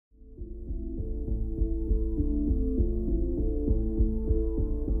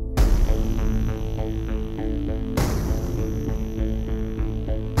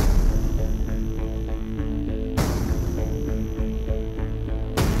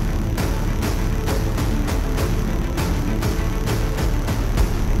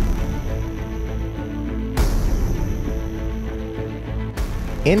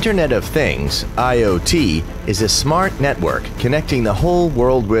Internet of Things, IoT, is a smart network connecting the whole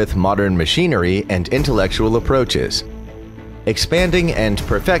world with modern machinery and intellectual approaches. Expanding and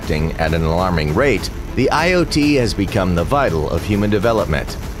perfecting at an alarming rate, the IoT has become the vital of human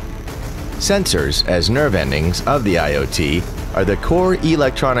development. Sensors, as nerve endings of the IoT, are the core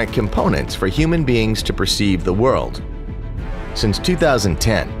electronic components for human beings to perceive the world. Since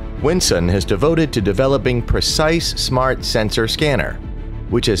 2010, Winson has devoted to developing precise smart sensor scanner,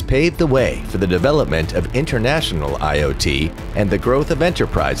 which has paved the way for the development of international IoT and the growth of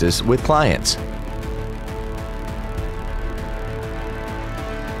enterprises with clients.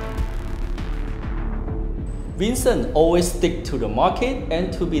 Winson always stick to the market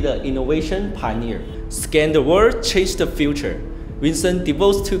and to be the innovation pioneer. Scan the world, change the future. Winson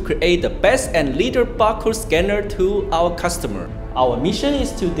devotes to create the best and leader barcode scanner to our customer. Our mission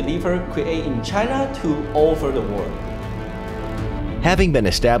is to deliver Create in China to all over the world. Having been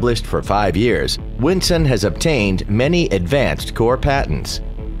established for 5 years, Winson has obtained many advanced core patents.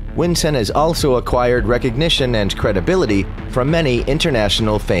 Winson has also acquired recognition and credibility from many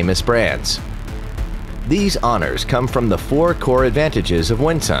international famous brands. These honors come from the 4 core advantages of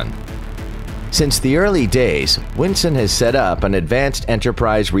Winson. Since the early days, Winson has set up an advanced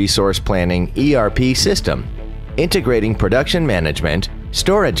enterprise resource planning ERP system, integrating production management,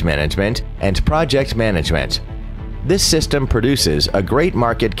 storage management, and project management. This system produces a great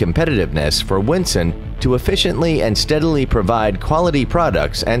market competitiveness for Winson to efficiently and steadily provide quality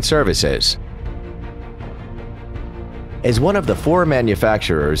products and services. As one of the 4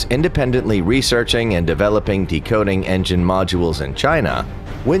 manufacturers independently researching and developing decoding engine modules in China,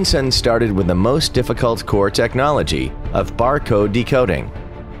 Winson started with the most difficult core technology of barcode decoding.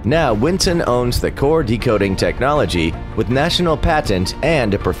 Now Winson owns the core decoding technology with national patent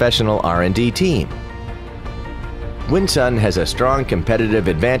and a professional R&D team. Winson has a strong competitive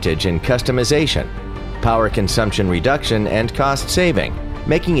advantage in customization, power consumption reduction, and cost saving,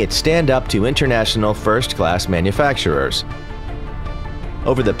 making it stand up to international first-class manufacturers.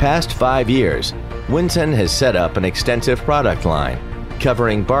 Over the past 5 years, Winson has set up an extensive product line,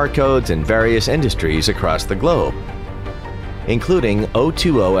 covering barcodes in various industries across the globe, including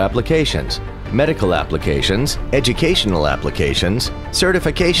O2O applications, medical applications, educational applications,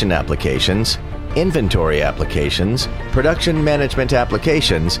 certification applications, inventory applications, production management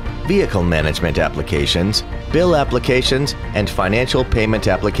applications, vehicle management applications, bill applications, and financial payment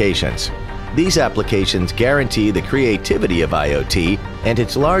applications. These applications guarantee the creativity of IoT and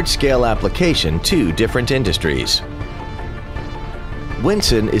its large-scale application to different industries.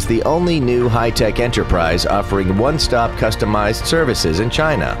 Winson is the only new high-tech enterprise offering one-stop customized services in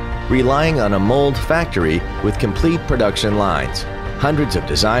China, relying on a mold factory with complete production lines, hundreds of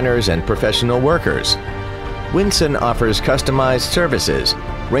designers and professional workers. Winson offers customized services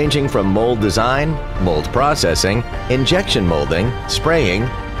ranging from mold design, mold processing, injection molding, spraying,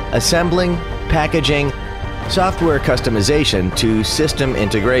 assembling, packaging, software customization to system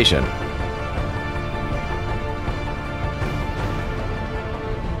integration.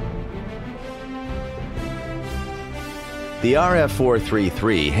 The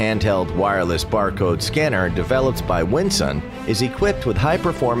RF433 handheld wireless barcode scanner developed by Winson is equipped with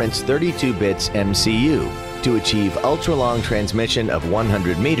high-performance 32 bits MCU to achieve ultra-long transmission of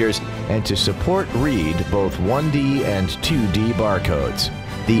 100 meters and to support read both 1D and 2D barcodes.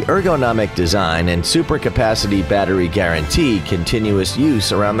 The ergonomic design and supercapacity battery guarantee continuous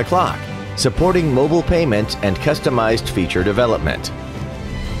use around the clock, supporting mobile payment and customized feature development.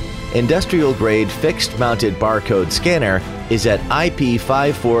 Industrial-grade fixed-mounted barcode scanner is at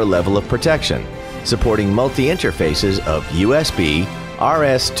IP54 level of protection, supporting multi-interfaces of USB,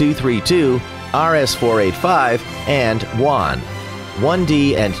 RS232, RS485, and WAN.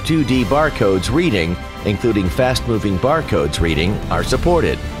 1D and 2D barcodes reading, including fast-moving barcodes reading, are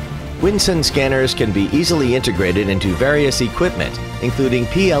supported. Winson scanners can be easily integrated into various equipment, including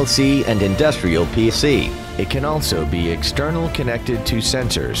PLC and industrial PC. It can also be external connected to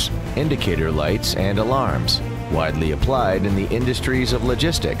sensors, indicator lights, and alarms, widely applied in the industries of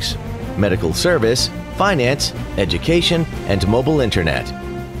logistics, medical service, finance, education, and mobile internet.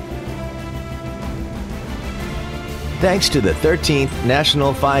 Thanks to the 13th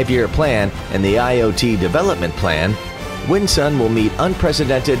National 5-Year Plan and the IoT Development Plan, Winson will meet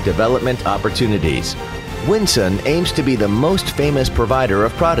unprecedented development opportunities. Winson aims to be the most famous provider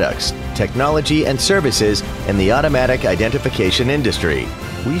of products, technology, and services in the automatic identification industry.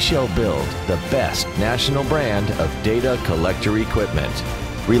 We shall build the best national brand of data collector equipment,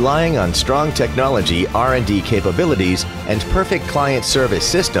 relying on strong technology R&D capabilities and perfect client service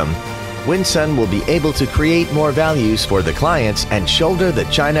system. Winson will be able to create more values for the clients and shoulder the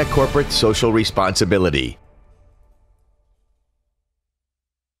China corporate social responsibility.